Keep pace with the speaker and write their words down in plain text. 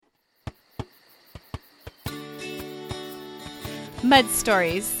Mud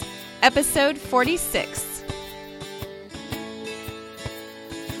Stories, Episode 46.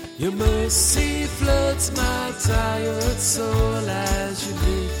 Your mercy floods my tired soul as you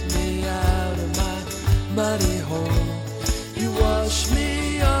lift me out of my muddy hole. You wash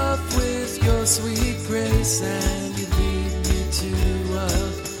me off with your sweet grace and you lead me to a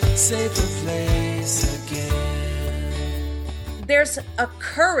safer place again. There's a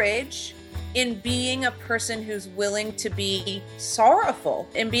courage in being a person who's willing to be sorrowful,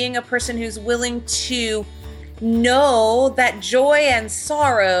 and being a person who's willing to know that joy and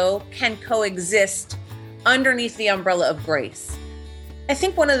sorrow can coexist underneath the umbrella of grace. I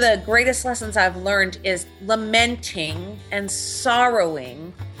think one of the greatest lessons I've learned is lamenting and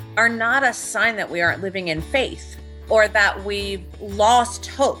sorrowing are not a sign that we aren't living in faith or that we've lost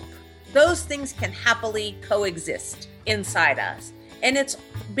hope. Those things can happily coexist inside us. And it's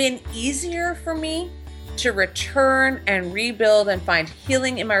been easier for me to return and rebuild and find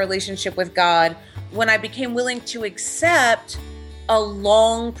healing in my relationship with God when I became willing to accept a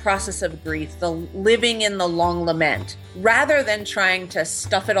long process of grief, the living in the long lament, rather than trying to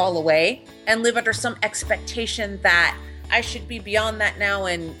stuff it all away and live under some expectation that I should be beyond that now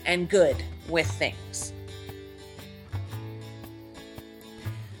and good with things.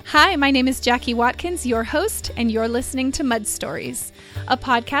 Hi, my name is Jackie Watkins, your host, and you're listening to Mud Stories, a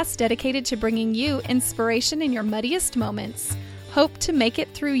podcast dedicated to bringing you inspiration in your muddiest moments, hope to make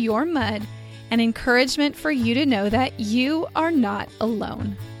it through your mud, and encouragement for you to know that you are not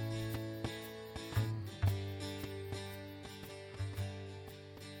alone.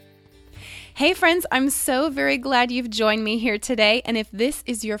 Hey friends, I'm so very glad you've joined me here today. And if this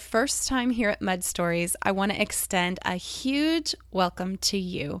is your first time here at Mud Stories, I want to extend a huge welcome to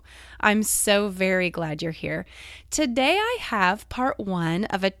you. I'm so very glad you're here. Today I have part one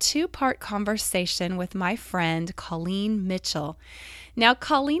of a two-part conversation with my friend Colleen Mitchell. Now,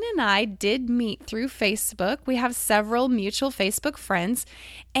 Colleen and I did meet through Facebook. We have several mutual Facebook friends.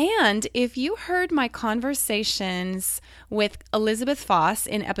 And if you heard my conversations with Elizabeth Foss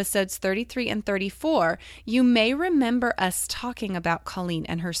in episodes 33 and 34, you may remember us talking about Colleen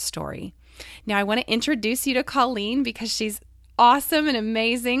and her story. Now, I want to introduce you to Colleen because she's awesome and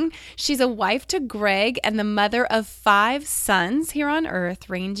amazing. She's a wife to Greg and the mother of 5 sons here on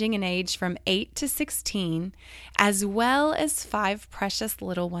earth, ranging in age from 8 to 16, as well as 5 precious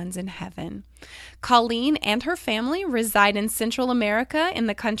little ones in heaven. Colleen and her family reside in Central America in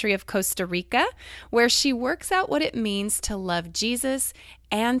the country of Costa Rica, where she works out what it means to love Jesus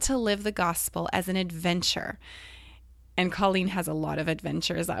and to live the gospel as an adventure. And Colleen has a lot of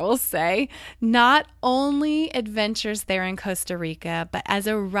adventures, I will say. Not only adventures there in Costa Rica, but as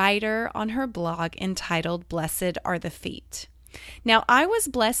a writer on her blog entitled Blessed Are the Feet. Now, I was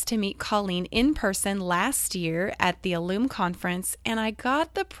blessed to meet Colleen in person last year at the Illum conference, and I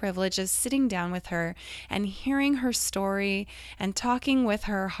got the privilege of sitting down with her and hearing her story and talking with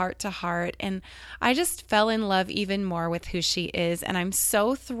her heart to heart, and I just fell in love even more with who she is, and I'm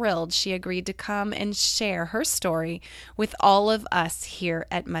so thrilled she agreed to come and share her story with all of us here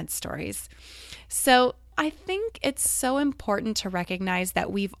at Mud Stories. So, I think it's so important to recognize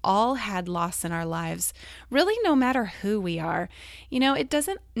that we've all had loss in our lives, really no matter who we are. You know, it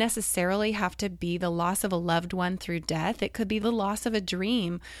doesn't necessarily have to be the loss of a loved one through death. It could be the loss of a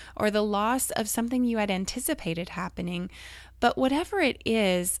dream or the loss of something you had anticipated happening. But whatever it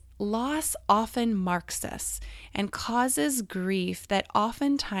is, loss often marks us and causes grief that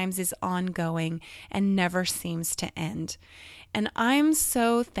oftentimes is ongoing and never seems to end. And I'm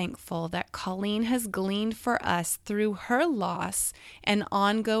so thankful that Colleen has gleaned for us through her loss and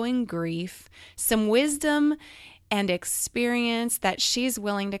ongoing grief some wisdom and experience that she's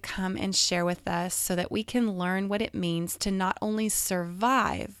willing to come and share with us so that we can learn what it means to not only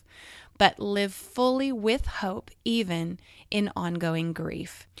survive, but live fully with hope, even in ongoing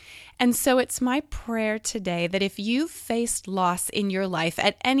grief. And so it's my prayer today that if you've faced loss in your life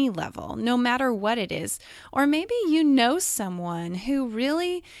at any level, no matter what it is, or maybe you know someone who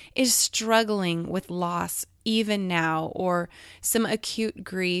really is struggling with loss even now, or some acute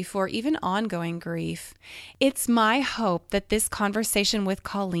grief, or even ongoing grief, it's my hope that this conversation with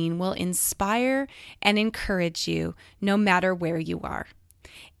Colleen will inspire and encourage you no matter where you are.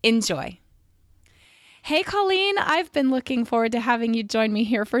 Enjoy. Hey, Colleen, I've been looking forward to having you join me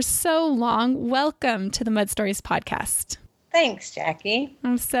here for so long. Welcome to the Mud Stories podcast. Thanks, Jackie.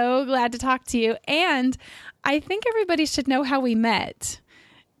 I'm so glad to talk to you. And I think everybody should know how we met.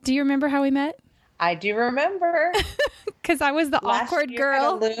 Do you remember how we met? I do remember. Because I was the awkward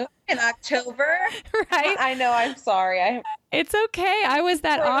girl. In October. Right? I know. I'm sorry. It's okay. I was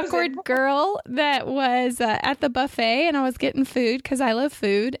that awkward girl that was at the buffet and I was getting food because I love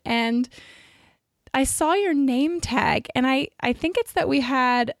food. And I saw your name tag, and I think it's that we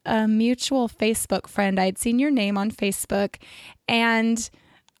had a mutual Facebook friend. I'd seen your name on Facebook, and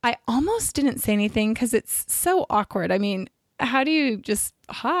I almost didn't say anything because it's so awkward. I mean, how do you just,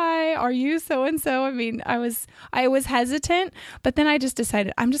 hi, are you so-and-so? I mean, I was hesitant, but then I just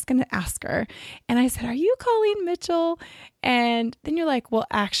decided I'm just going to ask her. And I said, are you Colleen Mitchell? And then you're like, well,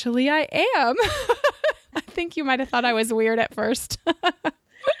 actually I am. I think you might've thought I was weird at first.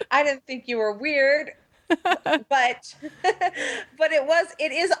 I didn't think you were weird, but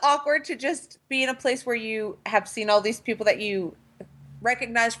it is awkward to just be in a place where you have seen all these people that you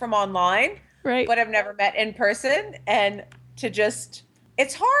recognize from online, right? But have never met in person, and to just,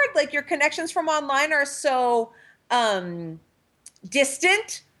 it's hard. Like, your connections from online are so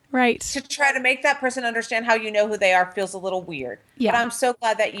distant, right? To try to make that person understand how you know who they are feels a little weird. Yeah. But I'm so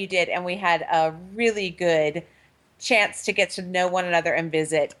glad that you did, and we had a really good chance to get to know one another and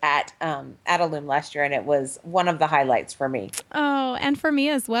visit at Illume last year, and it was one of the highlights for me. Oh, and for me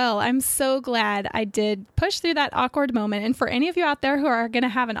as well. I'm so glad I did push through that awkward moment. And for any of you out there who are going to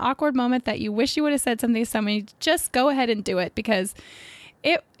have an awkward moment that you wish you would have said something to somebody, just go ahead and do it, because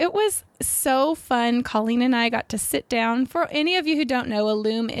it was so fun. Colleen and I got to sit down. For any of you who don't know,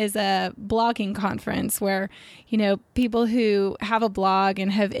 Illume is a blogging conference where, you know, people who have a blog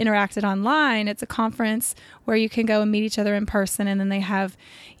and have interacted online, it's a conference where you can go and meet each other in person. And then they have,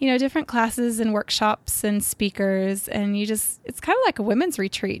 you know, different classes and workshops and speakers. And it's kind of like a women's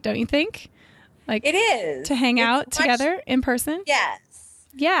retreat, don't you think? Like, it is. To hang out together in person. Yes.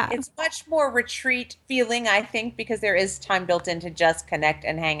 Yeah. It's much more retreat feeling, I think, because there is time built in to just connect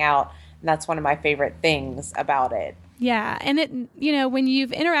and hang out. And that's one of my favorite things about it. Yeah. And it, you know, when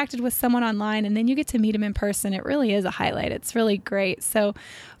you've interacted with someone online and then you get to meet them in person, it really is a highlight. It's really great. So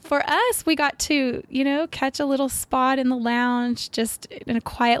for us, we got to, you know, catch a little spot in the lounge, just in a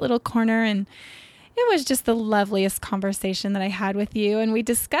quiet little corner, and it was just the loveliest conversation that I had with you. And we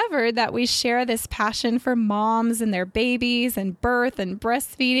discovered that we share this passion for moms and their babies and birth and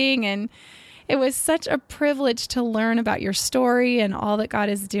breastfeeding. And it was such a privilege to learn about your story and all that God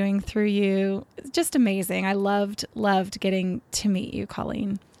is doing through you. It's just amazing. I loved getting to meet you,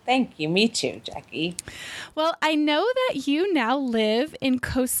 Colleen. Thank you. Me too, Jackie. Well, I know that you now live in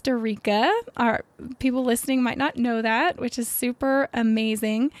Costa Rica. Our people listening might not know that, which is super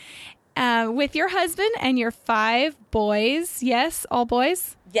amazing. With your husband and your 5 boys. Yes, all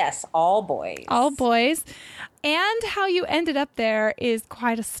boys? Yes, all boys. All boys. And how you ended up there is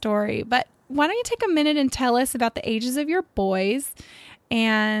quite a story. But why don't you take a minute and tell us about the ages of your boys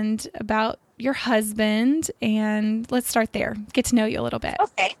and about your husband, and let's start there. Get to know you a little bit.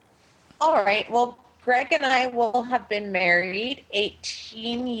 Okay. All right. Well, Greg and I will have been married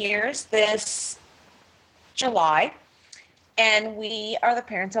 18 years this July. And we are the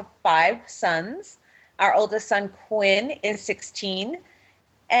parents of 5 sons. Our oldest son, Quinn, is 16.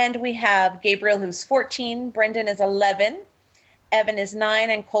 And we have Gabriel, who's 14. Brendan is 11. Evan is 9.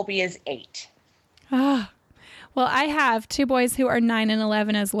 And Colby is 8. Ah, well, I have 2 boys who are 9 and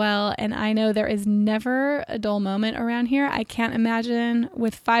 11 as well. And I know there is never a dull moment around here. I can't imagine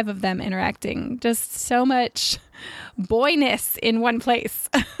with 5 of them interacting. Just so much boyness in one place.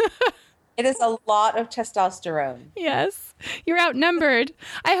 It is a lot of testosterone. Yes. You're outnumbered.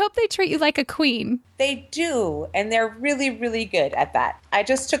 I hope they treat you like a queen. They do. And they're really, really good at that. I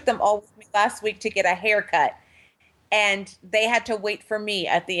just took them all with me last week to get a haircut. And they had to wait for me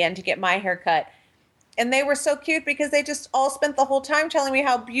at the end to get my haircut. And they were so cute because they just all spent the whole time telling me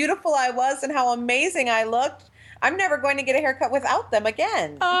how beautiful I was and how amazing I looked. I'm never going to get a haircut without them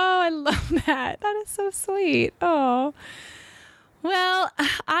again. Oh, I love that. That is so sweet. Oh. Well,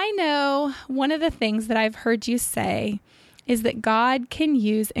 I know one of the things that I've heard you say is that God can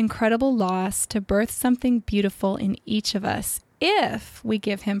use incredible loss to birth something beautiful in each of us if we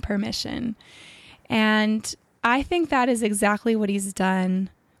give him permission. And I think that is exactly what he's done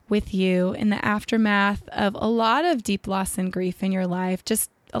with you in the aftermath of a lot of deep loss and grief in your life,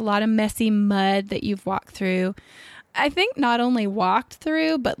 just a lot of messy mud that you've walked through. I think not only walked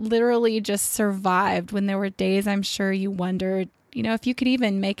through, but literally just survived when there were days I'm sure you wondered, you know, if you could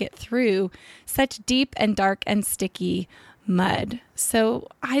even make it through such deep and dark and sticky mud. So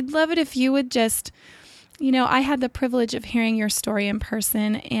I'd love it if you would just, you know, I had the privilege of hearing your story in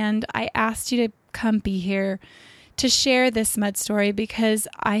person, and I asked you to come be here to share this mud story because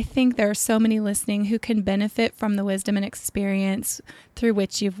I think there are so many listening who can benefit from the wisdom and experience through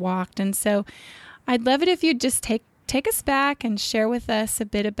which you've walked. And so I'd love it if you'd just take us back and share with us a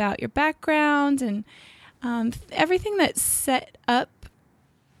bit about your background and everything that set up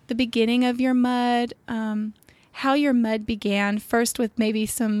the beginning of your mud, how your mud began, first with maybe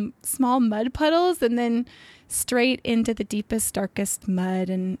some small mud puddles and then straight into the deepest, darkest mud,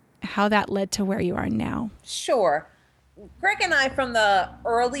 and how that led to where you are now. Sure. Greg and I, from the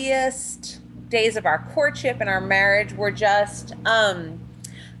earliest days of our courtship and our marriage, were just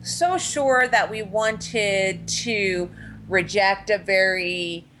so sure that we wanted to reject a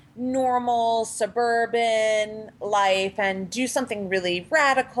very normal suburban life and do something really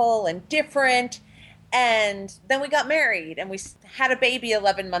radical and different. And then we got married and we had a baby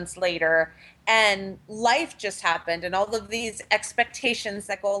 11 months later, and life just happened and all of these expectations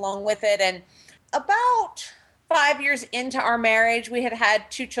that go along with it. And about 5 years into our marriage, we had had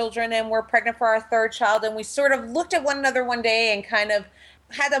 2 children and we're pregnant for our 3rd child. And we sort of looked at one another one day and kind of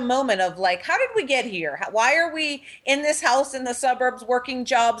had a moment of like, how did we get here? Why are we in this house in the suburbs working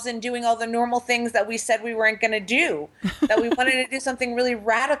jobs and doing all the normal things that we said we weren't going to do? That we wanted to do something really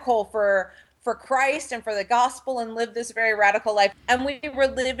radical for Christ and for the gospel and live this very radical life. And we were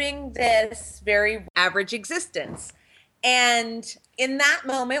living this very average existence. And in that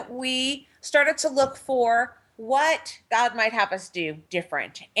moment, we started to look for what God might have us do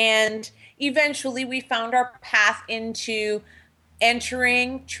different. And eventually we found our path into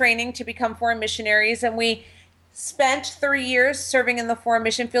entering training to become foreign missionaries. And we spent 3 years serving in the foreign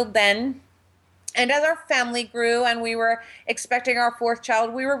mission field then. And as our family grew and we were expecting our 4th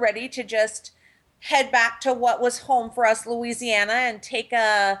child, we were ready to just head back to what was home for us, Louisiana, and take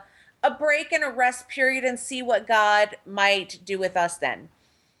a break and a rest period and see what God might do with us then.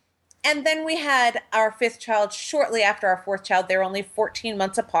 And then we had our 5th child shortly after our 4th child. They were only 14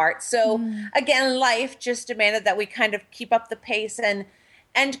 months apart. So again, life just demanded that we kind of keep up the pace and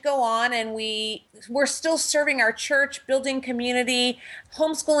go on. And we're still serving our church, building community,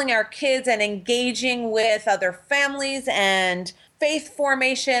 homeschooling our kids, and engaging with other families and faith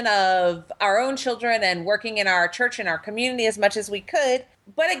formation of our own children and working in our church and our community as much as we could.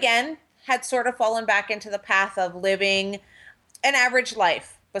 But again, had sort of fallen back into the path of living an average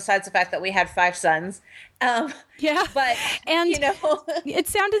life, besides the fact that we had 5 sons. Yeah. But, and it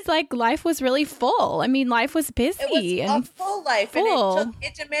sounded like life was really full. I mean, life was busy. It was a full life. And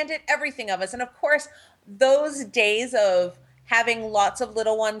it demanded everything of us. And of course, those days of having lots of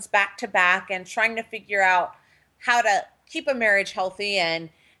little ones back to back and trying to figure out how to keep a marriage healthy and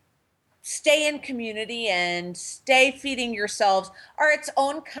stay in community and stay feeding yourselves are its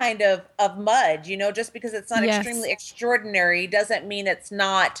own kind of mud. Just because it's not extremely extraordinary doesn't mean it's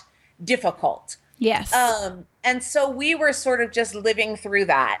not difficult. Yes. And so we were sort of just living through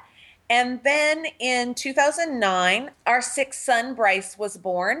that. And then in 2009, our 6th son, Bryce, was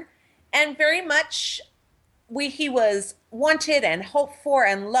born. And very much he was wanted and hoped for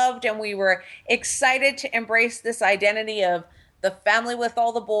and loved. And we were excited to embrace this identity of the family with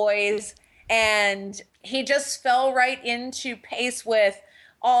all the boys. And he just fell right into pace with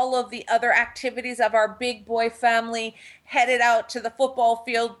all of the other activities of our big boy family, headed out to the football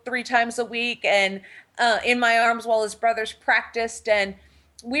field 3 times a week and in my arms while his brothers practiced. And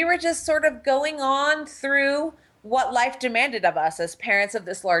we were just sort of going on through what life demanded of us as parents of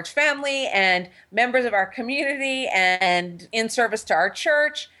this large family and members of our community and in service to our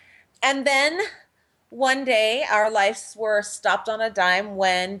church. And then one day our lives were stopped on a dime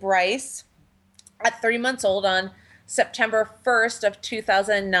when Bryce, at 3 months old on September 1st of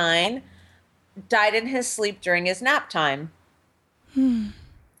 2009, died in his sleep during his nap time.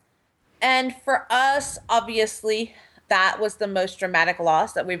 And for us, obviously, that was the most dramatic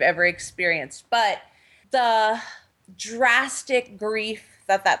loss that we've ever experienced. But the drastic grief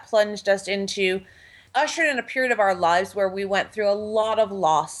that plunged us into ushered in a period of our lives where we went through a lot of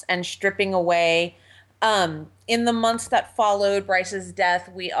loss and stripping away. In the months that followed Bryce's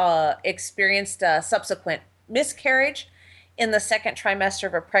death, we experienced a subsequent miscarriage in the 2nd trimester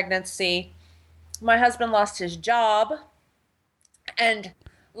of a pregnancy. My husband lost his job, and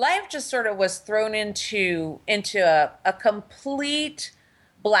life just sort of was thrown into a complete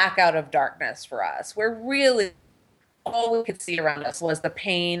blackout of darkness for us, where really all we could see around us was the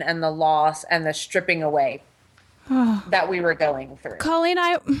pain and the loss and the stripping away that we were going through. Colleen,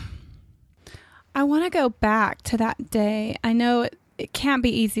 I want to go back to that day. I know it can't be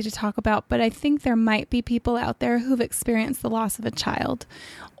easy to talk about, but I think there might be people out there who've experienced the loss of a child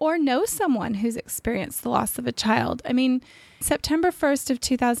or know someone who's experienced the loss of a child. I mean, September 1st of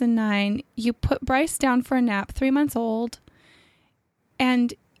 2009, you put Bryce down for a nap, 3 months old,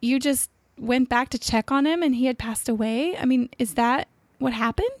 and you just went back to check on him and he had passed away. I mean, is that what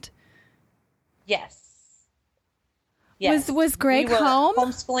happened? Yes. Yes. Was Greg home?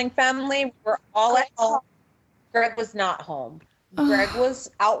 Homeschooling family. We were all at home. Greg was not home. Greg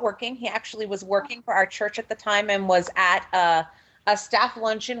was out working. He actually was working for our church at the time and was at a staff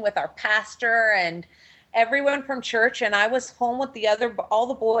luncheon with our pastor and everyone from church. And I was home with all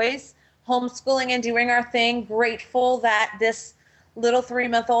the boys, homeschooling and doing our thing, grateful that this little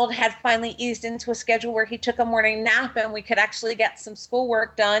 3-month-old had finally eased into a schedule where he took a morning nap and we could actually get some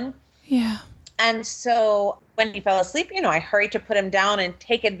schoolwork done. Yeah. And so when he fell asleep, I hurried to put him down and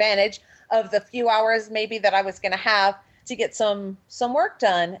take advantage of the few hours maybe that I was going to have to get some work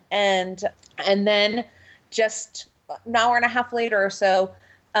done. And then just an hour and a half later or so,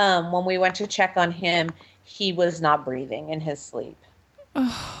 when we went to check on him, he was not breathing in his sleep.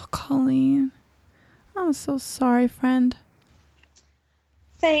 Oh, Colleen. I'm so sorry, friend.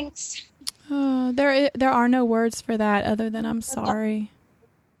 Thanks. There are no words for that other than I'm sorry.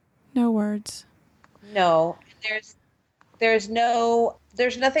 No words. No. There's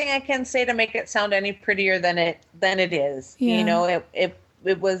nothing I can say to make it sound any prettier than it is. Yeah.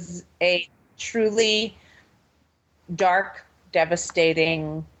 It was a truly dark,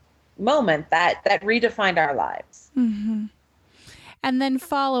 devastating moment that redefined our lives. Mm-hmm. And then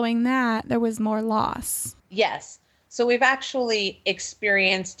following that, there was more loss. Yes. So we've actually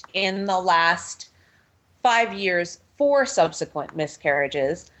experienced in the last 5 years 4 subsequent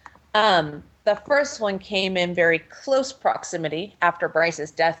miscarriages. The first one came in very close proximity after Bryce's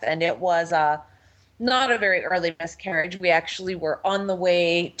death, and it was not a very early miscarriage. We actually were on the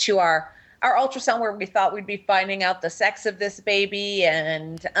way to our ultrasound where we thought we'd be finding out the sex of this baby,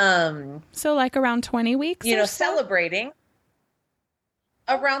 and so like around 20 weeks, celebrating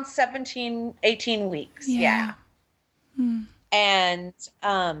around 17, 18 weeks. Yeah. And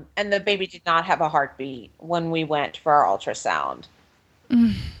the baby did not have a heartbeat when we went for our ultrasound.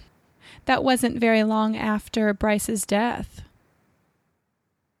 That wasn't very long after Bryce's death.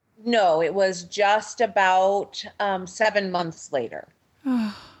 No, it was just about 7 months later.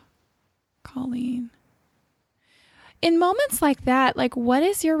 Oh, Colleen. In moments like that, what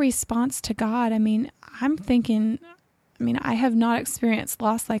is your response to God? I mean, I'm thinking, I have not experienced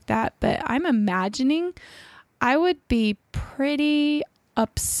loss like that, but I'm imagining I would be pretty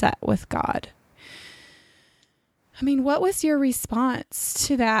upset with God. What was your response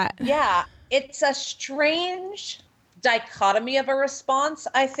to that? Yeah, it's a strange dichotomy of a response,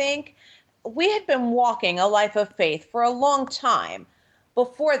 I think. We had been walking a life of faith for a long time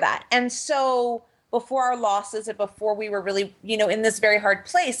before that. And so before our losses and before we were really, in this very hard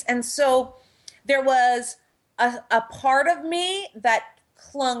place. And so there was a part of me that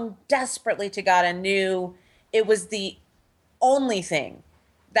clung desperately to God and knew it was the only thing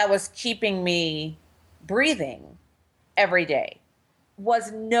that was keeping me breathing every day,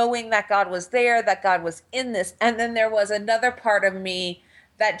 was knowing that God was there, that God was in this. And then there was another part of me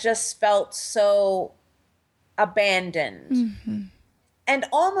that just felt so abandoned and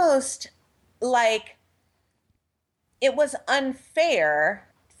almost like it was unfair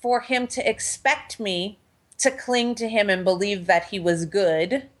for him to expect me to cling to him and believe that he was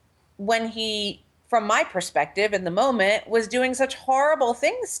good when he, from my perspective in the moment, was doing such horrible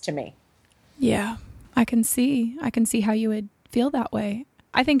things to me. Yeah, I can see how you would feel that way.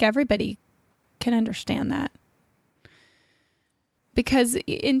 I think everybody can understand that. Because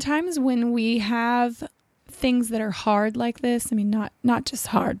in times when we have things that are hard like this, not just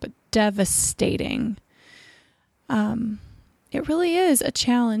hard, but devastating, it really is a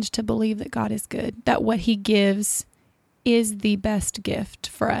challenge to believe that God is good, that what he gives is the best gift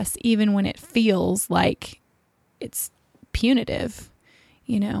for us, even when it feels like it's punitive,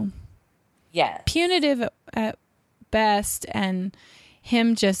 Yes. Punitive at best and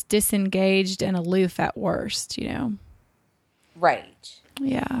him just disengaged and aloof at worst, Right.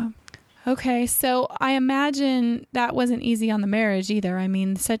 Yeah. Okay, so I imagine that wasn't easy on the marriage either.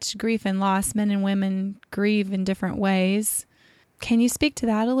 Such grief and loss, men and women grieve in different ways. Can you speak to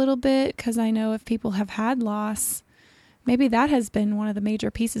that a little bit? Because I know if people have had loss, maybe that has been one of the major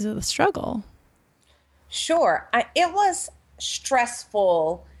pieces of the struggle. Sure. It was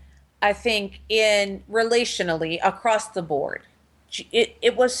stressful, I think, relationally across the board.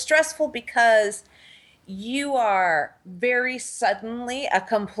 It was stressful because you are very suddenly a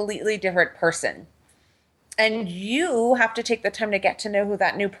completely different person. And you have to take the time to get to know who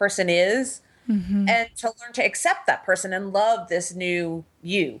that new person is and to learn to accept that person and love this new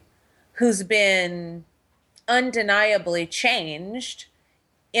you who's been undeniably changed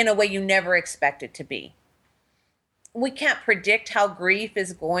in a way you never expected to be. We can't predict how grief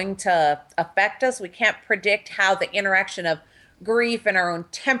is going to affect us. We can't predict how the interaction of grief and our own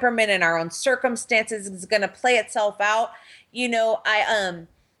temperament and our own circumstances is going to play itself out.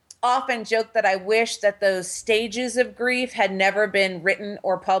 often joke that I wish that those stages of grief had never been written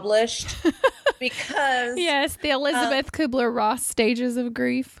or published because Yes, the Elizabeth Kubler-Ross stages of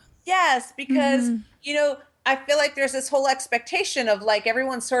grief. yes, because I feel like there's this whole expectation of like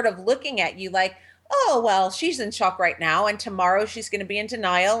everyone's sort of looking at you like, oh, well, she's in shock right now, and tomorrow she's going to be in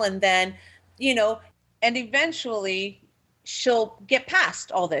denial, and then, and eventually she'll get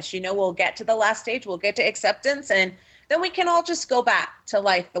past all this. We'll get to the last stage, we'll get to acceptance, and then we can all just go back to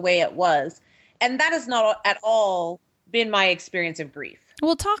life the way it was. And that has not at all been my experience of grief.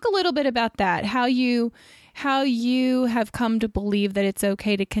 We'll talk a little bit about that, how you have come to believe that it's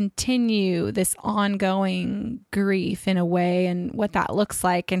okay to continue this ongoing grief in a way, and what that looks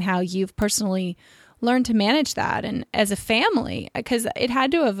like, and how you've personally learned to manage that, and as a family, because it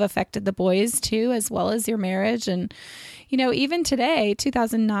had to have affected the boys too, as well as your marriage. And, even today,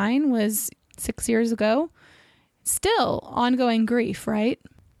 2009 was 6 years ago, still ongoing grief, right?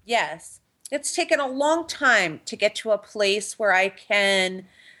 Yes. It's taken a long time to get to a place where I can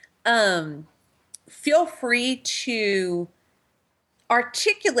feel free to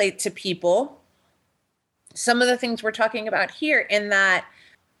articulate to people some of the things we're talking about here, in that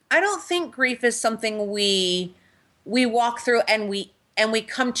I don't think grief is something we walk through and we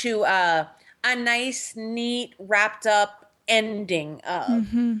come to a nice, neat, wrapped up ending of.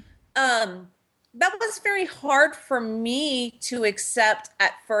 Mm-hmm. That was very hard for me to accept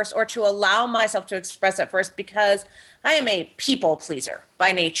at first, or to allow myself to express at first, because I am a people pleaser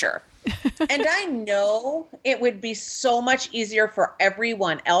by nature. And I know it would be so much easier for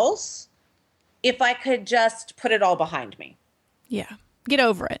everyone else if I could just put it all behind me. Yeah. Get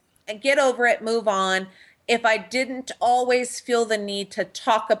over it. And get over it, move on. If I didn't always feel the need to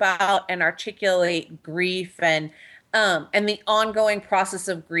talk about and articulate grief and the ongoing process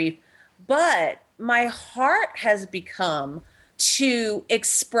of grief. But my heart has become to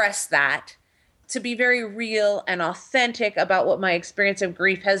express that, to be very real and authentic about what my experience of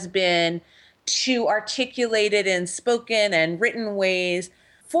grief has been, to articulate it in spoken and written ways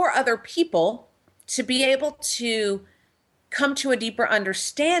for other people, to be able to come to a deeper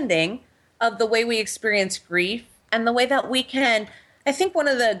understanding of the way we experience grief and the way that we can. I think one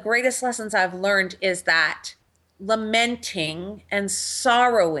of the greatest lessons I've learned is that lamenting and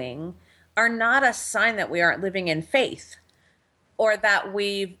sorrowing are not a sign that we aren't living in faith or that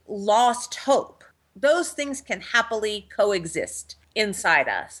we've lost hope. Those things can happily coexist inside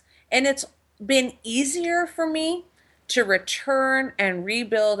us. And it's been easier for me to return and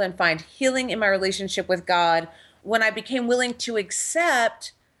rebuild and find healing in my relationship with God when I became willing to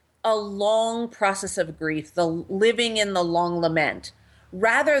accept a long process of grief, the living in the long lament,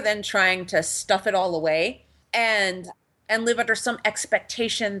 rather than trying to stuff it all away and live under some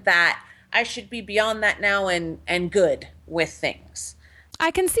expectation that I should be beyond that now and good with things.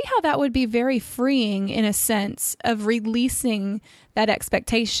 I can see how that would be very freeing, in a sense of releasing that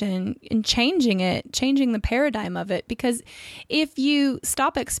expectation and changing the paradigm of it. Because if you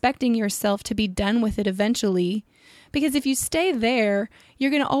stop expecting yourself to be done with it eventually, because if you stay there,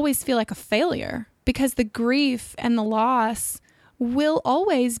 you're going to always feel like a failure, because the grief and the loss will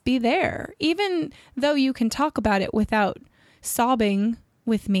always be there. Even though you can talk about it without sobbing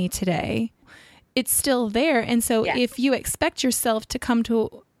with me today, it's still there. And so if you expect yourself to come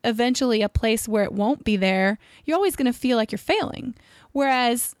to eventually a place where it won't be there, you're always going to feel like you're failing.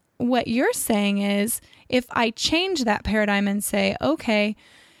 Whereas what you're saying is, if I change that paradigm and say, okay,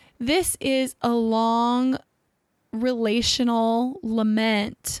 this is a long relational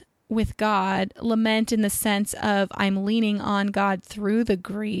lament with God, lament in the sense of I'm leaning on God through the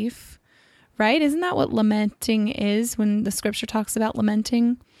grief, right? Isn't that what lamenting is when the scripture talks about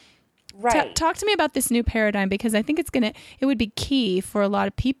lamenting? Right. Talk to me about this new paradigm, because I think it would be key for a lot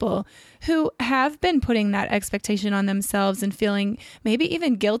of people who have been putting that expectation on themselves and feeling maybe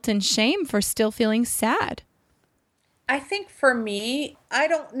even guilt and shame for still feeling sad. I think for me, I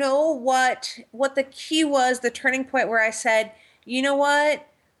don't know what the key was, the turning point where I said, you know what,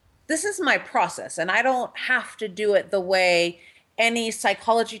 this is my process and I don't have to do it the way any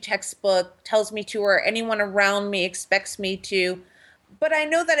psychology textbook tells me to, or anyone around me expects me to. But I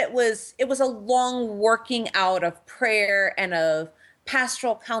know that it was a long working out of prayer and of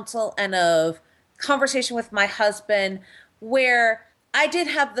pastoral counsel and of conversation with my husband, where I did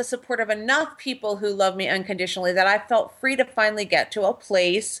have the support of enough people who love me unconditionally that I felt free to finally get to a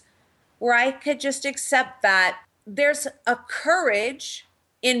place where I could just accept that there's a courage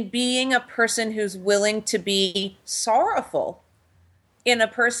in being a person who's willing to be sorrowful, in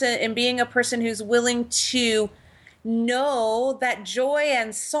being a person who's willing to know that joy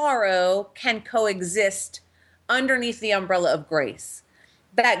and sorrow can coexist underneath the umbrella of grace.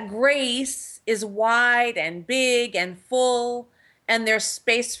 that grace is wide and big and full, and there's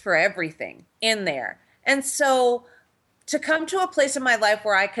space for everything in there. And so to come to a place in my life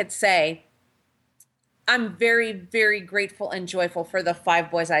where I could say, I'm very, very grateful and joyful for the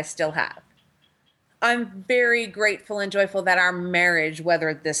 5 boys I still have. I'm very grateful and joyful that our marriage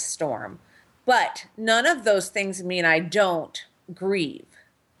weathered this storm. But none of those things mean I don't grieve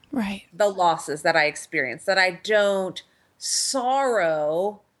the losses that I experienced, that I don't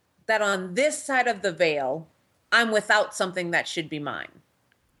sorrow that on this side of the veil, I'm without something that should be mine.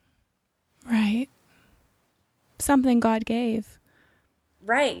 Right. Something God gave.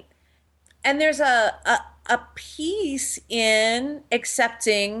 Right. And there's a peace in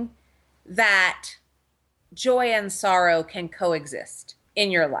accepting that joy and sorrow can coexist in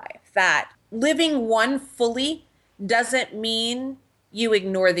your life, that living one fully doesn't mean you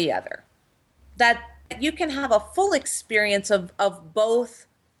ignore the other, that you can have a full experience of both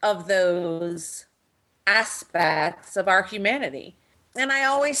of those aspects of our humanity. And I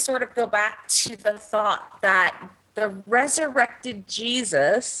always sort of go back to the thought that the resurrected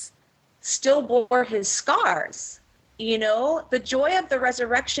Jesus still bore his scars. You know, the joy of the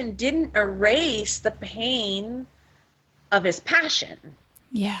resurrection didn't erase the pain of his passion.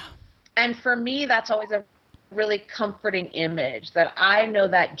 Yeah. And for me, that's always a really comforting image, that I know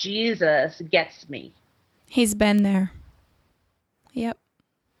that Jesus gets me. He's been there. Yep.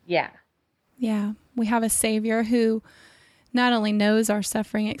 Yeah. Yeah. We have a Savior who not only knows our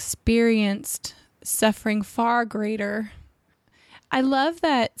suffering, experienced suffering far greater. I love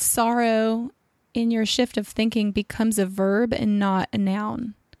that sorrow in your shift of thinking becomes a verb and not a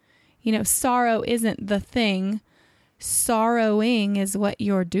noun. You know, sorrow isn't the thing. Sorrowing is what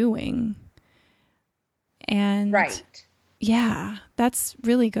you're doing. And right. Yeah, that's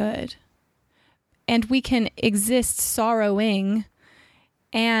really good. And we can exist sorrowing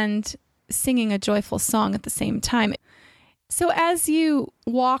and singing a joyful song at the same time. So as you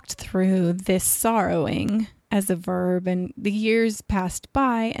walked through this sorrowing as a verb and the years passed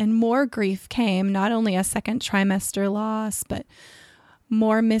by and more grief came, not only a second trimester loss, but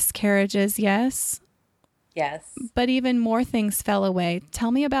more miscarriages, yes? Yes. But even more things fell away.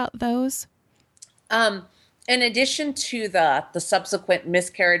 Tell me about those. In addition to the subsequent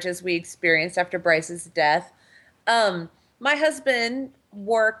miscarriages we experienced after Bryce's death, my husband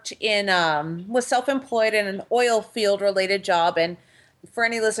worked was self-employed in an oil field related job. And for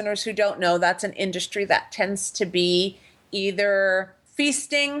any listeners who don't know, that's an industry that tends to be either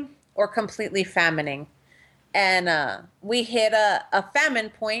feasting or completely famining. And we hit a famine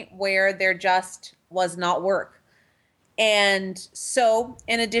point where there just was not work. And so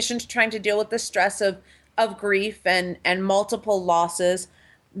in addition to trying to deal with the stress of grief and multiple losses,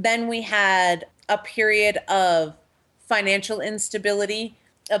 then we had a period of financial instability,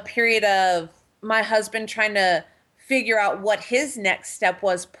 a period of my husband trying to figure out what his next step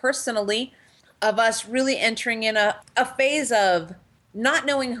was personally, of us really entering in a phase of not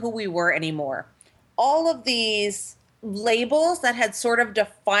knowing who we were anymore. All of these labels that had sort of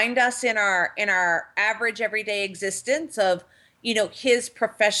defined us in our average everyday existence of, you know, his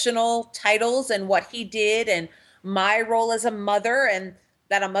professional titles and what he did, and my role as a mother, and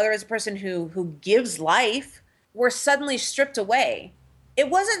that a mother is a person who gives life, were suddenly stripped away. It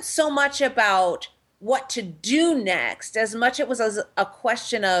wasn't so much about what to do next as much it was a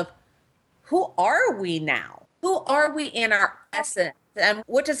question of, who are we now? Who are we in our essence? And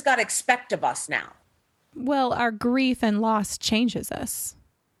what does God expect of us now? Well, our grief and loss changes us.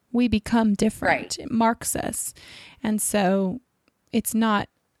 We become different. Right. It marks us. And so it's not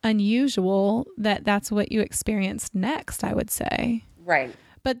unusual that that's what you experienced next, I would say. Right.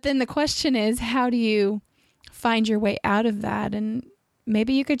 But then the question is, how do you find your way out of that? And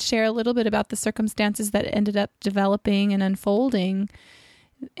maybe you could share a little bit about the circumstances that ended up developing and unfolding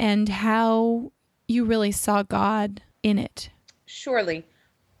and how you really saw God in it. Surely.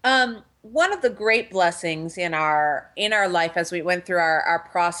 One of the great blessings in our life as we went through our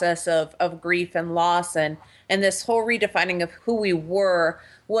process of grief and loss and this whole redefining of who we were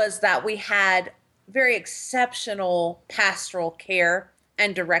was that we had very exceptional pastoral care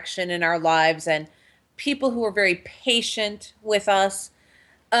and direction in our lives, and people who were very patient with us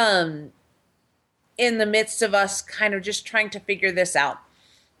in the midst of us kind of just trying to figure this out.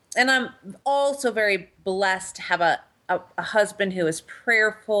 And I'm also very blessed to have a husband who is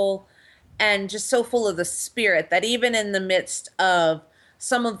prayerful and just so full of the Spirit that even in the midst of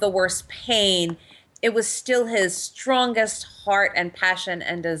some of the worst pain, it was still his strongest heart and passion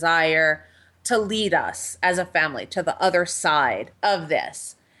and desire to lead us as a family to the other side of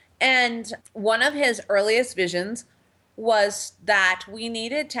this. And one of his earliest visions was that we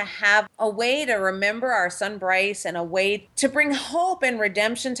needed to have a way to remember our son Bryce and a way to bring hope and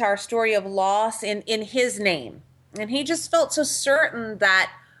redemption to our story of loss in his name. And he just felt so certain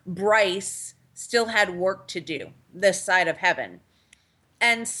that Bryce still had work to do this side of heaven.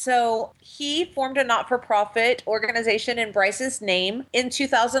 And so he formed a not-for-profit organization in Bryce's name in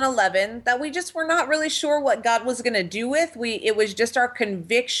 2011 that we just were not really sure what God was going to do with. It was just our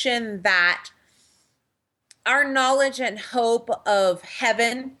conviction that our knowledge and hope of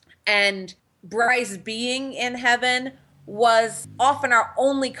heaven and Bryce being in heaven was often our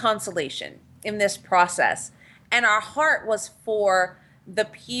only consolation in this process. And our heart was for the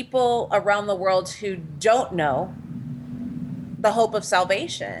people around the world who don't know the hope of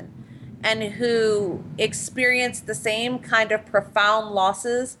salvation and who experience the same kind of profound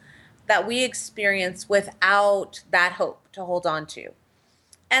losses that we experience without that hope to hold on to.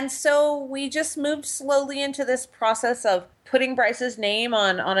 And so we just moved slowly into this process of putting Bryce's name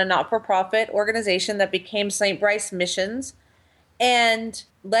on a not-for-profit organization that became St. Bryce Missions, and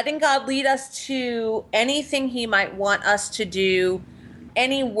letting God lead us to anything he might want us to do,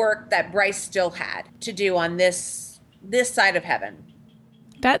 any work that Bryce still had to do on this side of heaven.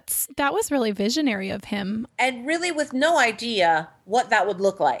 That was really visionary of him. And really with no idea what that would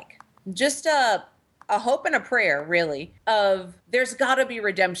look like. Just a hope and a prayer, really, of there's got to be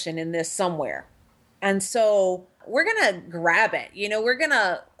redemption in this somewhere. And so we're going to grab it.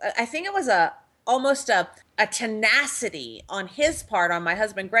 I think it was almost a tenacity on his part, on my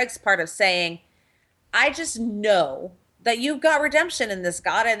husband Greg's part, of saying, I just know that you've got redemption in this,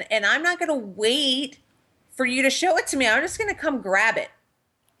 God, and I'm not going to wait for you to show it to me. I'm just going to come grab it.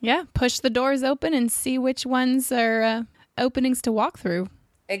 Yeah, push the doors open and see which ones are openings to walk through.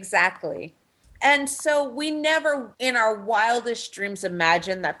 Exactly. And so we never in our wildest dreams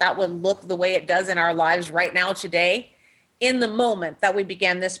imagined that would look the way it does in our lives right now today, in the moment that we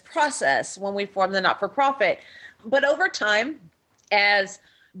began this process when we formed the not-for-profit. But over time, as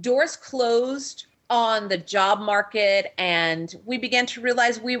doors closed on the job market and we began to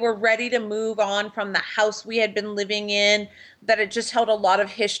realize we were ready to move on from the house we had been living in, that it just held a lot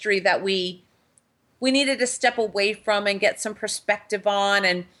of history that we needed to step away from and get some perspective on.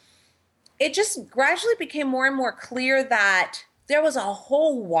 And it just gradually became more and more clear that there was a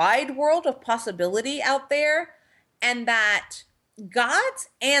whole wide world of possibility out there, and that God's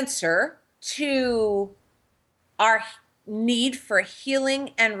answer to our need for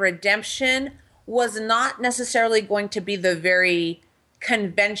healing and redemption was not necessarily going to be the very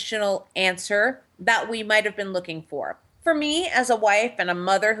conventional answer that we might have been looking for. For me, as a wife and a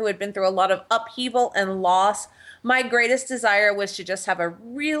mother who had been through a lot of upheaval and loss, my greatest desire was to just have a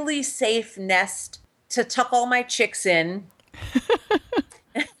really safe nest to tuck all my chicks in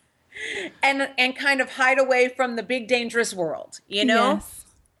and kind of hide away from the big dangerous world, Yes.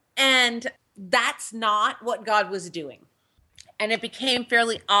 And that's not what God was doing. And it became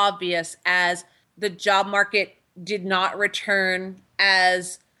fairly obvious as the job market did not return,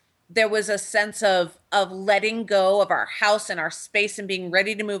 as there was a sense of letting go of our house and our space and being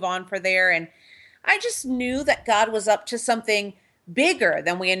ready to move on for there. And I just knew that God was up to something bigger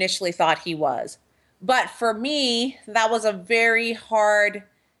than we initially thought he was. But for me, that was a very hard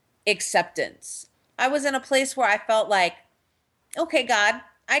acceptance. I was in a place where I felt like, okay, God,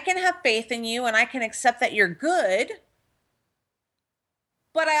 I can have faith in you and I can accept that you're good,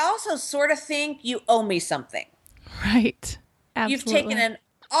 but I also sort of think you owe me something. Right. Absolutely. You've taken an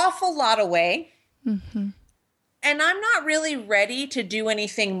awful lot away. Mm-hmm. And I'm not really ready to do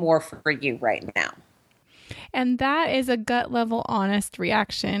anything more for you right now. And that is a gut level, honest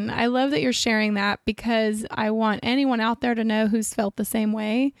reaction. I love that you're sharing that, because I want anyone out there to know who's felt the same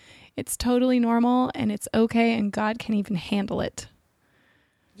way. It's totally normal and it's okay, and God can even handle it.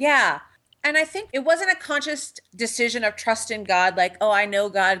 Yeah. And I think it wasn't a conscious decision of trust in God, like, oh, I know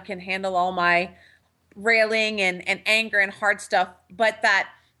God can handle all my railing and anger and hard stuff, but that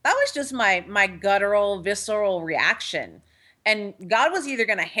was just my guttural, visceral reaction. And God was either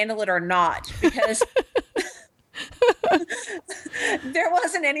going to handle it or not, because there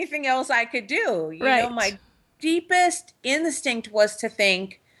wasn't anything else I could do. You know, my deepest instinct was to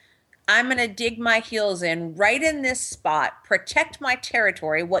think, I'm going to dig my heels in right in this spot, protect my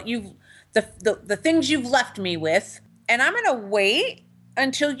territory, the things you've left me with, and I'm going to wait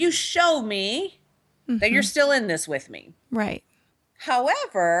until you show me that you're still in this with me. Right.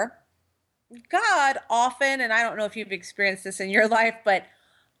 However, God often, and I don't know if you've experienced this in your life, but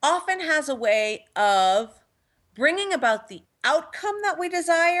often has a way of bringing about the outcome that we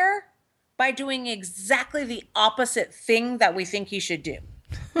desire by doing exactly the opposite thing that we think he should do.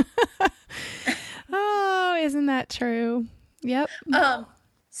 Oh, isn't that true? Yep.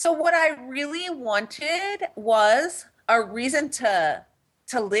 So what I really wanted was a reason to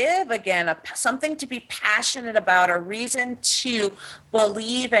live again, something to be passionate about, a reason to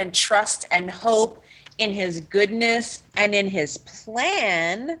believe and trust and hope in his goodness and in his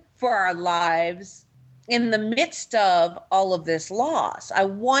plan for our lives in the midst of all of this loss. I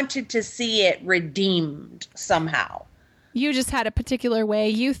wanted to see it redeemed somehow. You just had a particular way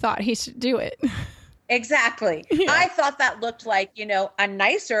you thought he should do it. Exactly. Yeah. I thought that looked like, a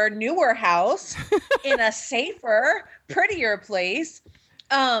nicer, newer house in a safer, prettier place.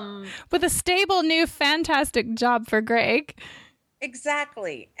 With a stable, new, fantastic job for Greg.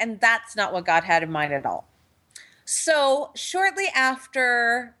 Exactly. And that's not what God had in mind at all. So shortly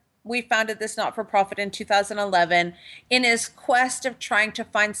after we founded this not-for-profit in 2011, in his quest of trying to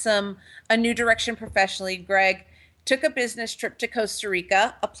find a new direction professionally, Greg took a business trip to Costa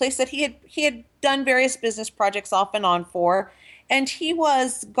Rica, a place that he had done various business projects off and on for, and he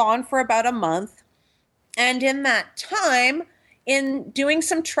was gone for about a month. And in that time, in doing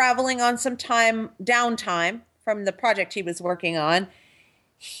some traveling on some downtime from the project he was working on,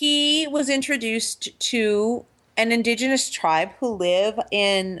 he was introduced to an indigenous tribe who live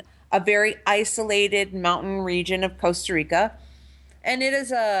in a very isolated mountain region of Costa Rica. And it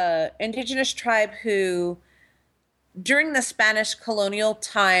is a indigenous tribe who, during the Spanish colonial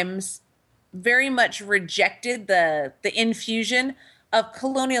times, very much rejected the infusion of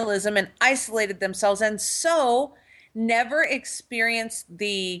colonialism and isolated themselves, and so never experienced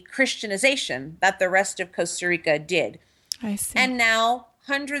the Christianization that the rest of Costa Rica did. I see. And now,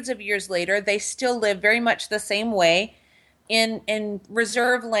 hundreds of years later, they still live very much the same way in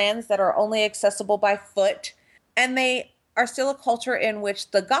reserve lands that are only accessible by foot. And they are still a culture in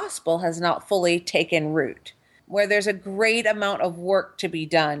which the gospel has not fully taken root, where there's a great amount of work to be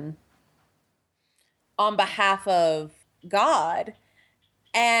done on behalf of God.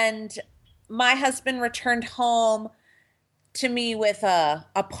 And my husband returned home to me with a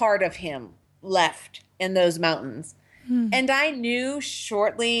part of him left in those mountains. And I knew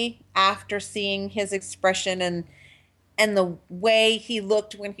shortly after seeing his expression and the way he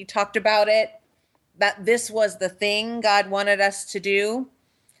looked when he talked about it, that this was the thing God wanted us to do.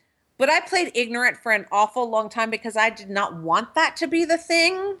 But I played ignorant for an awful long time because I did not want that to be the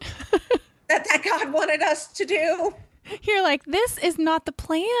thing that God wanted us to do. You're like, this is not the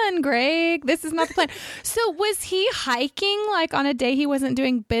plan, Greg. This is not the plan. So was he hiking like on a day he wasn't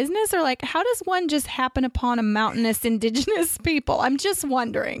doing business, or like how does one just happen upon a mountainous indigenous people? I'm just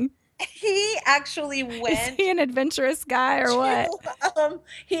wondering. He actually went. Is he an adventurous guy or what?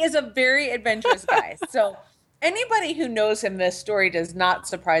 He is a very adventurous guy. So anybody who knows him, this story does not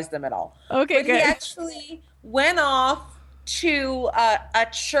surprise them at all. Okay, but good. He actually went off to a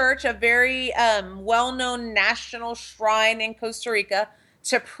church, a very well-known national shrine in Costa Rica,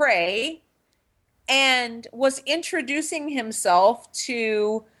 to pray, and was introducing himself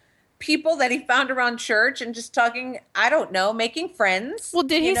to people that he found around church and just talking, I don't know, making friends. Well,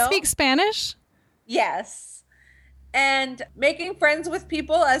 did he speak Spanish? Yes. And making friends with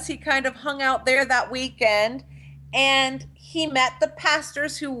people as he kind of hung out there that weekend. And he met the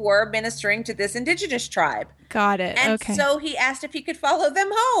pastors who were ministering to this indigenous tribe. Got it. And okay. so he asked if he could follow them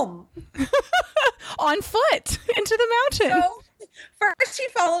home. On foot into the mountain. So first he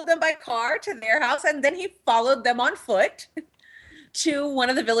followed them by car to their house, and then he followed them on foot to one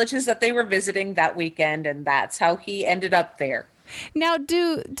of the villages that they were visiting that weekend, and that's how he ended up there. Now,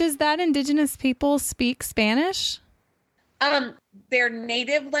 does that indigenous people speak Spanish? Their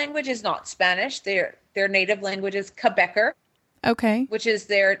native language is not Spanish. Their native language is Quebecer. Okay. Which is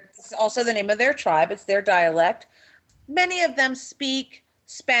it's also the name of their tribe. It's their dialect. Many of them speak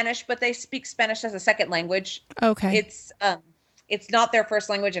Spanish, but they speak Spanish as a second language. Okay. It's not their first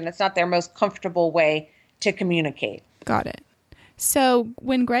language, and it's not their most comfortable way to communicate. Got it. So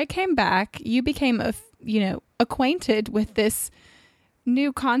when Greg came back, you became acquainted with this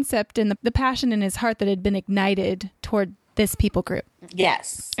new concept and the passion in his heart that had been ignited toward this people group.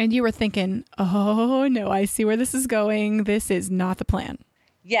 Yes. And you were thinking, oh no, I see where this is going. This is not the plan.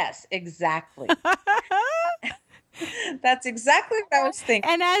 Yes, exactly. That's exactly what I was thinking.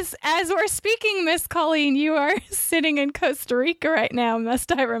 And as we're speaking, Miss Colleen, you are sitting in Costa Rica right now,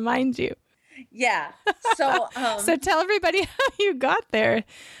 must I remind you? Yeah. So so tell everybody how you got there.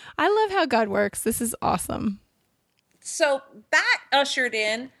 I love how God works. This is awesome. So that ushered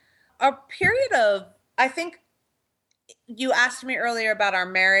in a period of, I think you asked me earlier about our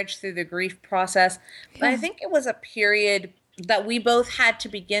marriage through the grief process, but I think it was a period that we both had to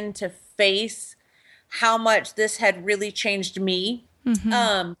begin to face how much this had really changed me.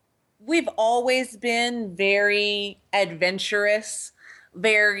 Mm-hmm. we've always been very adventurous,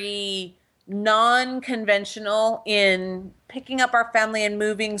 very non-conventional in picking up our family and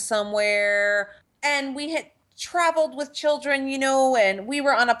moving somewhere. And we had traveled with children, and we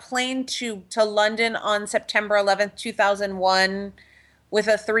were on a plane to London on September 11th, 2001 with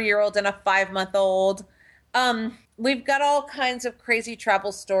a 3-year-old and a 5-month-old. We've got all kinds of crazy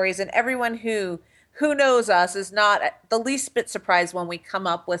travel stories, and everyone who knows us is not the least bit surprised when we come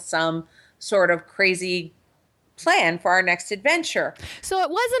up with some sort of crazy plan for our next adventure. So it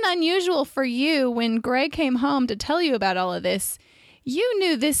wasn't unusual for you when Greg came home to tell you about all of this. You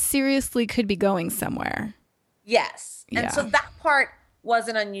knew this seriously could be going somewhere. Yes. And so that part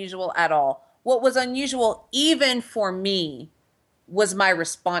wasn't unusual at all. What was unusual, even for me, was my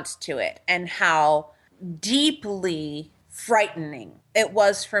response to it and how deeply frightening it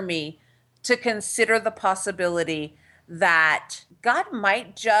was for me to consider the possibility that God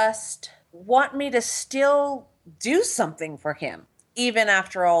might just want me to still do something for him, even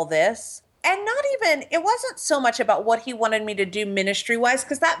after all this. And it wasn't so much about what he wanted me to do ministry-wise,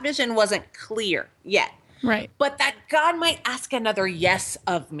 because that vision wasn't clear yet. Right. But that God might ask another yes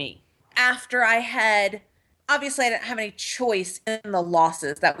of me after obviously I didn't have any choice in the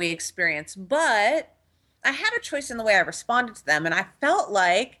losses that we experienced, but I had a choice in the way I responded to them. And I felt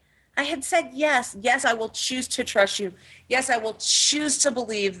like I had said, yes, I will choose to trust you. Yes, I will choose to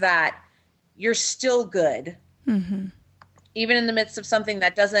believe that you're still good, even in the midst of something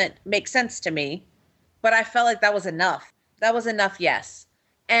that doesn't make sense to me. But I felt like that was enough. That was enough, yes.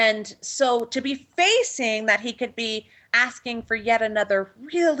 And so to be facing that he could be asking for yet another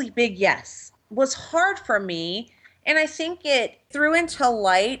really big yes was hard for me. And I think it threw into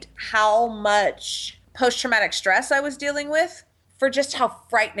light how much post-traumatic stress I was dealing with, for just how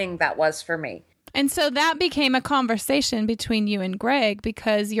frightening that was for me. And so that became a conversation between you and Greg,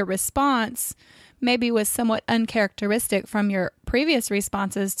 because your response maybe was somewhat uncharacteristic from your previous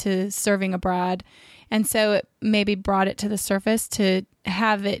responses to serving abroad. And so it maybe brought it to the surface to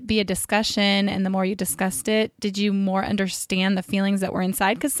have it be a discussion. And the more you discussed it, did you more understand the feelings that were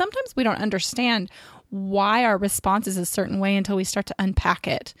inside? Because sometimes we don't understand why our response is a certain way until we start to unpack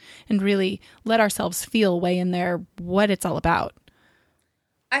it and really let ourselves feel way in there what it's all about.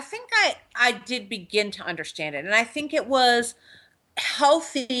 I think I did begin to understand it. And I think it was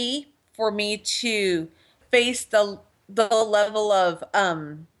healthy for me to face the level of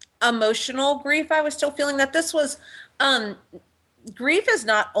emotional grief I was still feeling. That this was grief is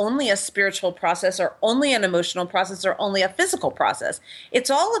not only a spiritual process or only an emotional process or only a physical process. It's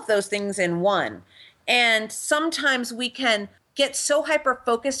all of those things in one. And sometimes we can get so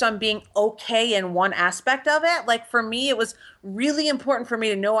hyper-focused on being okay in one aspect of it. Like for me, it was really important for me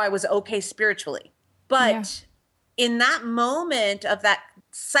to know I was okay spiritually. But in that moment of that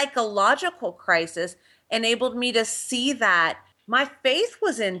psychological crisis, enabled me to see that my faith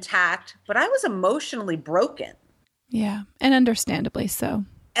was intact, but I was emotionally broken. Yeah, and understandably so.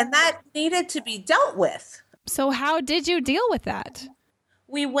 And that needed to be dealt with. So how did you deal with that?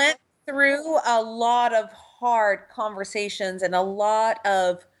 We went through a lot of hard conversations and a lot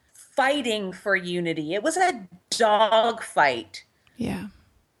of fighting for unity. It was a dog fight. Yeah.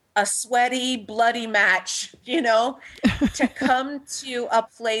 A sweaty, bloody match, to come to a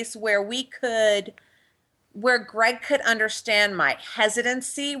place where Greg could understand my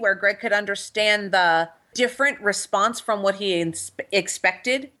hesitancy, where Greg could understand the different response from what he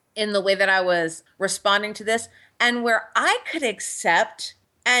expected in the way that I was responding to this, and where I could accept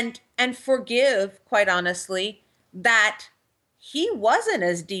and forgive, quite honestly, that he wasn't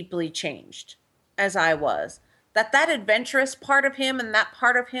as deeply changed as I was. That adventurous part of him and that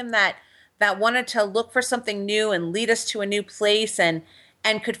part of him that wanted to look for something new and lead us to a new place and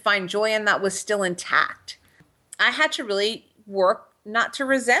could find joy in that was still intact. I had to really work not to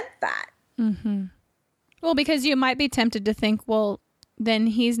resent that. Mm-hmm. Well, because you might be tempted to think, well, then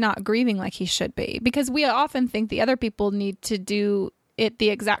he's not grieving like he should be. Because we often think the other people need to do it the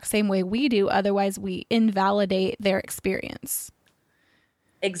exact same way we do. Otherwise, we invalidate their experience.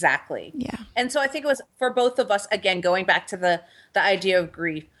 Exactly. Yeah. And so I think it was for both of us, again, going back to the idea of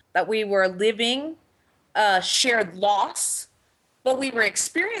grief, that we were living shared loss, but we were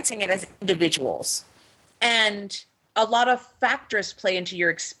experiencing it as individuals. And a lot of factors play into your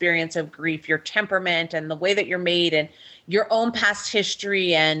experience of grief, your temperament and the way that you're made and your own past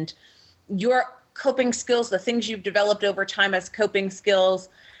history and your coping skills, the things you've developed over time as coping skills.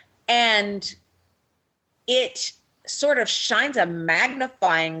 And it sort of shines a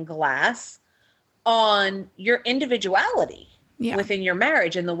magnifying glass on your individuality within your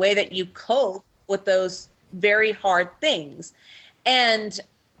marriage and the way that you cope with those very hard things. And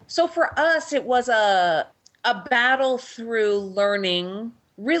So for us, it was a battle through learning,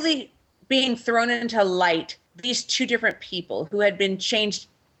 really being thrown into light, these two different people who had been changed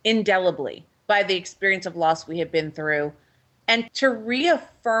indelibly by the experience of loss we had been through, and to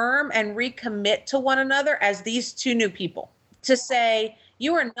reaffirm and recommit to one another as these two new people. To say,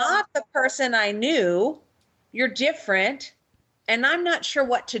 you are not the person I knew, you're different, and I'm not sure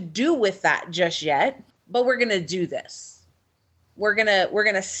what to do with that just yet, but we're going to do this. We're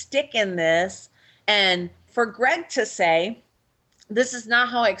going to stick in this. And for Greg to say, this is not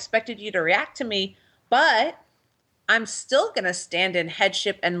how I expected you to react to me, but I'm still going to stand in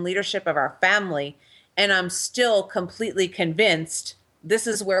headship and leadership of our family, and I'm still completely convinced this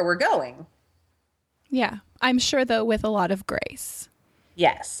is where we're going. Yeah. I'm sure, though, with a lot of grace.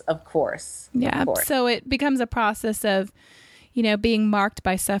 Yes, of course. Yeah. Of course. So it becomes a process of, being marked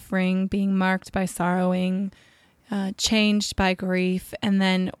by suffering, being marked by sorrowing, changed by grief, and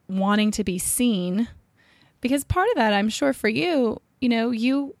then wanting to be seen. Because part of that, I'm sure for you,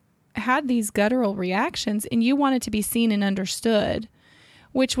 you had these guttural reactions and you wanted to be seen and understood,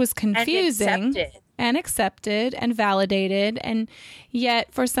 which was confusing and accepted and validated. And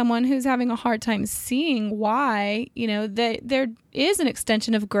yet for someone who's having a hard time seeing why, there is an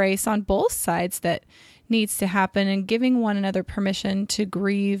extension of grace on both sides that needs to happen, and giving one another permission to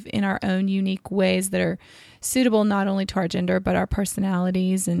grieve in our own unique ways that are suitable not only to our gender, but our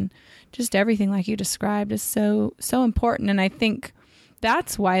personalities and just everything like you described is so, so important. And I think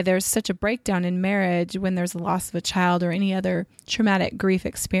that's why there's such a breakdown in marriage when there's a loss of a child or any other traumatic grief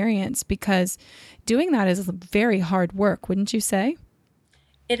experience, because doing that is very hard work, wouldn't you say?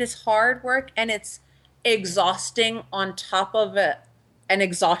 It is hard work, and it's exhausting on top of an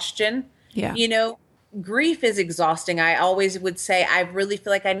exhaustion. Yeah. Grief is exhausting. I always would say I really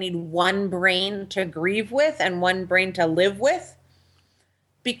feel like I need one brain to grieve with and one brain to live with,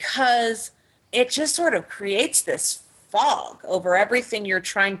 because it just sort of creates this fog over everything you're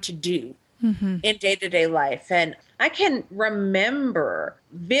trying to do in day-to-day life. And I can remember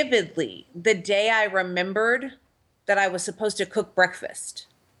vividly the day I remembered that I was supposed to cook breakfast.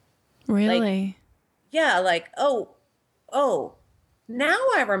 Really? Oh, now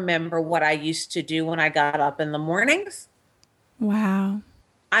I remember what I used to do when I got up in the mornings. Wow.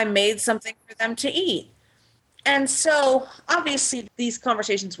 I made something for them to eat. And so obviously these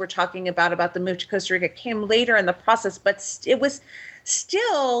conversations we're talking about the move to Costa Rica came later in the process, but it was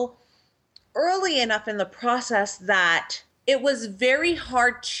still early enough in the process that it was very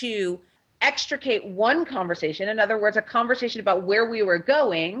hard to extricate one conversation, in other words, a conversation about where we were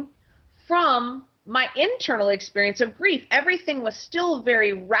going, from my internal experience of grief. Everything was still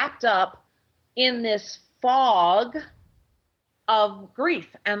very wrapped up in this fog of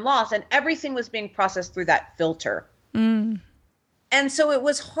grief and loss, and everything was being processed through that filter. And so it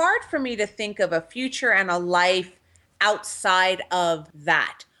was hard for me to think of a future and a life outside of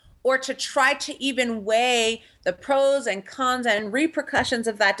that, or to try to even weigh the pros and cons and repercussions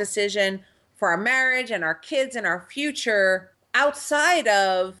of that decision for our marriage and our kids and our future outside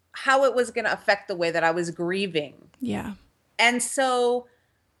of how it was going to affect the way that I was grieving. Yeah. And so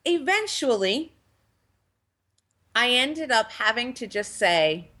eventually I ended up having to just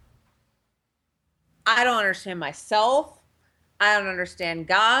say, I don't understand myself. I don't understand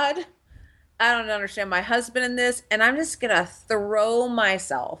God. I don't understand my husband in this. And I'm just going to throw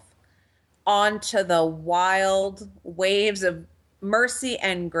myself onto the wild waves of mercy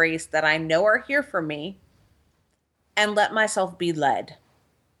and grace that I know are here for me, and let myself be led.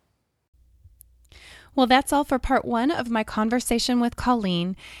 Well, that's all for part 1 of my conversation with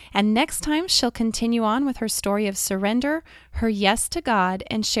Colleen. And next time, she'll continue on with her story of surrender, her yes to God,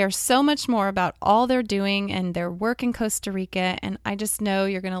 and share so much more about all they're doing and their work in Costa Rica. And I just know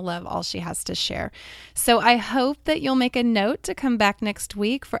you're going to love all she has to share. So I hope that you'll make a note to come back next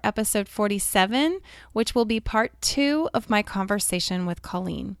week for episode 47, which will be part 2 of my conversation with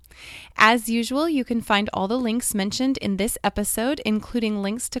Colleen. As usual, you can find all the links mentioned in this episode, including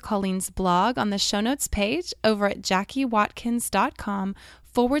links to Colleen's blog, on the show notes page over at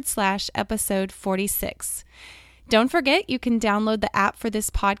JackieWatkins.com/episode 46. Don't forget, you can download the app for this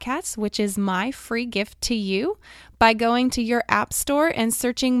podcast, which is my free gift to you, by going to your app store and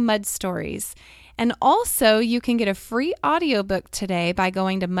searching Mud Stories. And also, you can get a free audiobook today by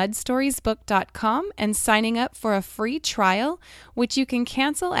going to mudstoriesbook.com and signing up for a free trial, which you can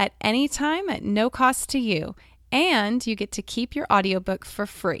cancel at any time at no cost to you. And you get to keep your audiobook for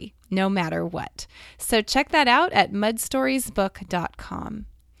free, no matter what. So check that out at mudstoriesbook.com.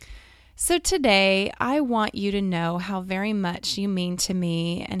 So today, I want you to know how very much you mean to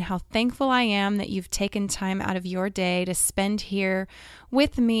me and how thankful I am that you've taken time out of your day to spend here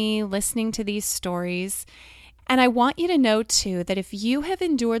with me listening to these stories. And I want you to know too that if you have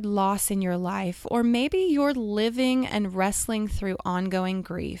endured loss in your life, or maybe you're living and wrestling through ongoing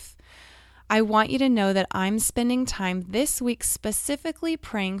grief, I want you to know that I'm spending time this week specifically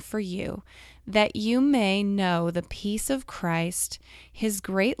praying for you, that you may know the peace of Christ, His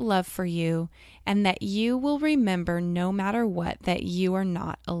great love for you, and that you will remember no matter what that you are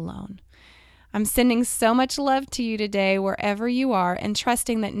not alone. I'm sending so much love to you today wherever you are, and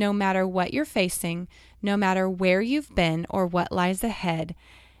trusting that no matter what you're facing, no matter where you've been or what lies ahead,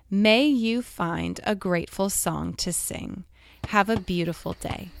 may you find a grateful song to sing. Have a beautiful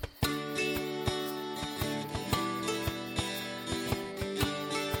day.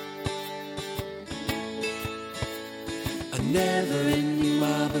 A never-ending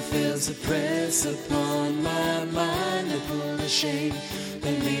mob fails to press upon my mind. I pull the shame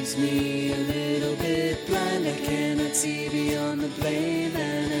that leaves me a little bit blind. I cannot see beyond the blame,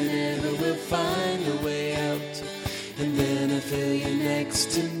 and I never will find a way out. And then I feel you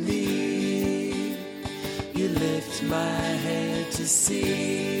next to me. You lift my head to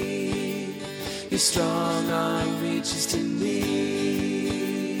see. Your strong arm reaches to me.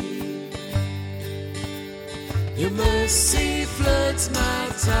 Your mercy floods my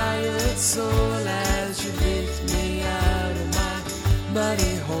tired soul as you lift me out of my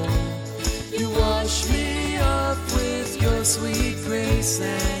muddy hole. You wash me off with your sweet grace,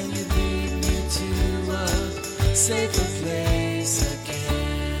 and you lead me to a safer place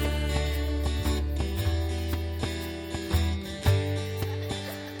again.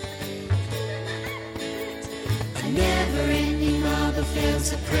 A never-ending marble fails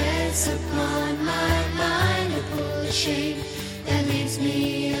to press upon my mind. I pull the shame that leaves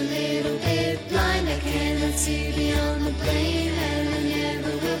me a little bit blind. I cannot see beyond the blame, and I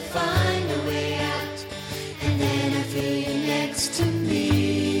never will find a way out. And then I feel you next to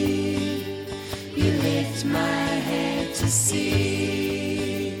me. You lift my head to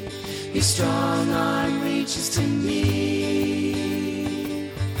see. Your strong arm reaches to me.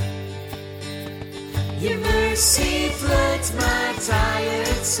 Your mercy floods my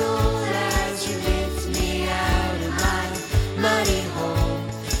tired soul as you lift me out of my muddy hole.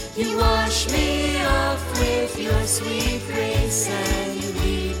 You wash me off with your sweet grace, and you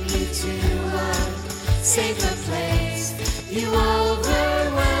lead me to a safer place. You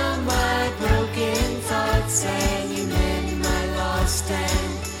overwhelm my broken thoughts, and you mend my lost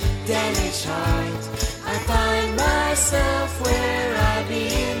and damaged heart. I find myself where I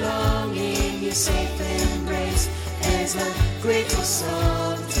belong in your safe embrace. There's a grateful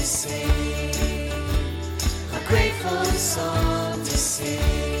song to sing, a grateful song to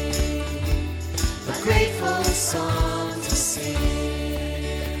sing, a grateful song to sing.